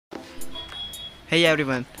Hey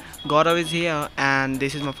everyone, Gaurav is here and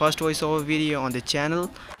this is my first voiceover video on the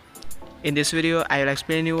channel. In this video, I will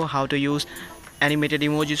explain you how to use animated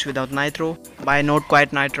emojis without Nitro by not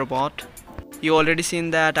quite Nitro bot. You already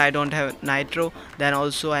seen that I don't have Nitro, then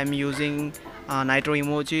also I'm using Nitro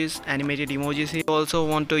emojis, animated emojis. You also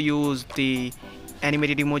want to use the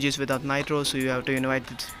animated emojis without Nitro, so you have to invite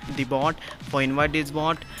the bot. For invite this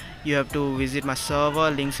bot, you have to visit my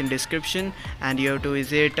server, links in description, and you have to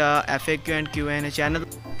visit FAQ and Q&A channel.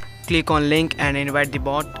 Click on link and invite the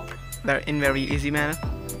bot in very easy manner.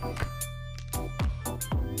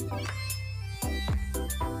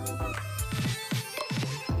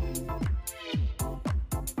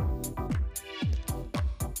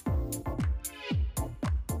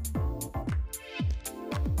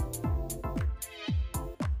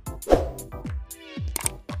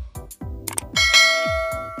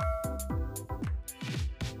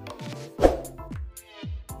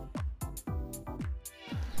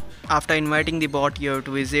 After inviting the bot, you have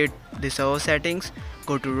to visit the server settings,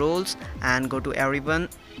 go to roles and go to everyone.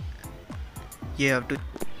 You have to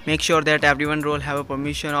make sure that everyone role have a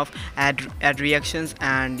permission of add reactions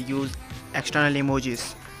and use external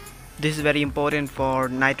emojis. This is very important for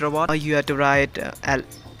NitroBot. You have to write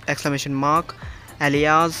exclamation mark,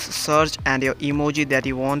 alias, search and your emoji that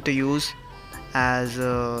you want to use as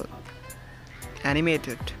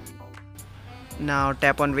animated. Now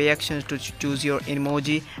tap on reactions to choose your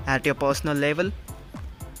emoji at your personal level.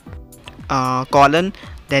 Colon,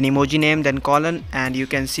 then emoji name, then colon, and you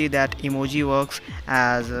can see that emoji works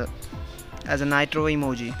as a Nitro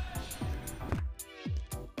emoji.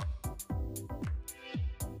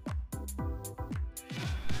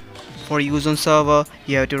 For use on server,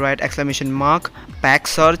 you have to write exclamation mark, pack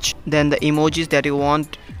search, then the emojis that you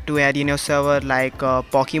want to add in your server like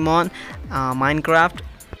Pokemon, Minecraft.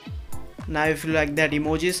 Now if you like that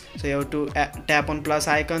emojis, so you have to tap on plus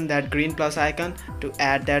icon, that green plus icon, to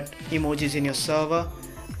add that emojis in your server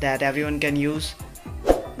that everyone can use.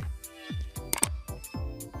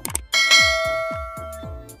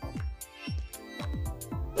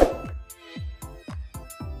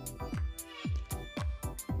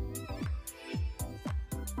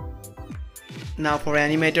 Now for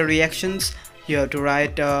animated reactions, you have to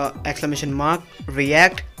write exclamation mark,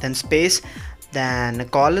 react, then space, then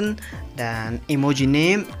colon, then emoji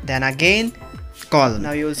name, then again colon.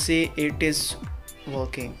 Now you'll see it is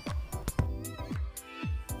working.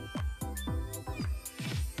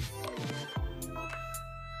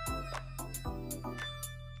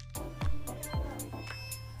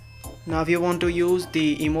 Now if you want to use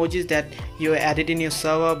the emojis that you added in your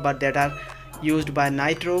server but that are used by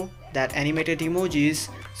Nitro, that animated emojis,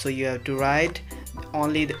 so you have to write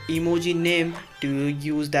only the emoji name to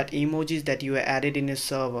use that emojis that you added in your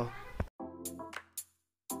server.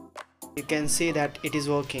 You can see that it is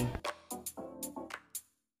working.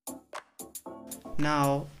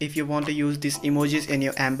 Now if you want to use these emojis in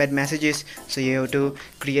your embed messages, so you have to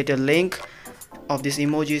create a link of these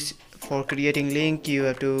emojis. For creating link, you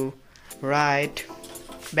have to write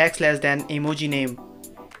backslash then emoji name,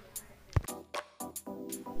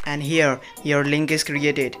 and here your link is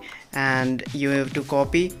created, and you have to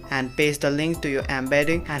copy and paste the link to your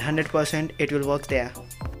embedding, and 100% it will work there.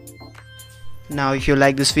 Now if you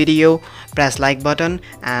like this video, press like button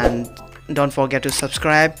and don't forget to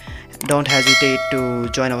subscribe. Don't hesitate to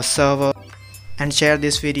join our server and share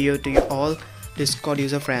this video to all Discord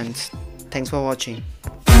user friends. Thanks for watching.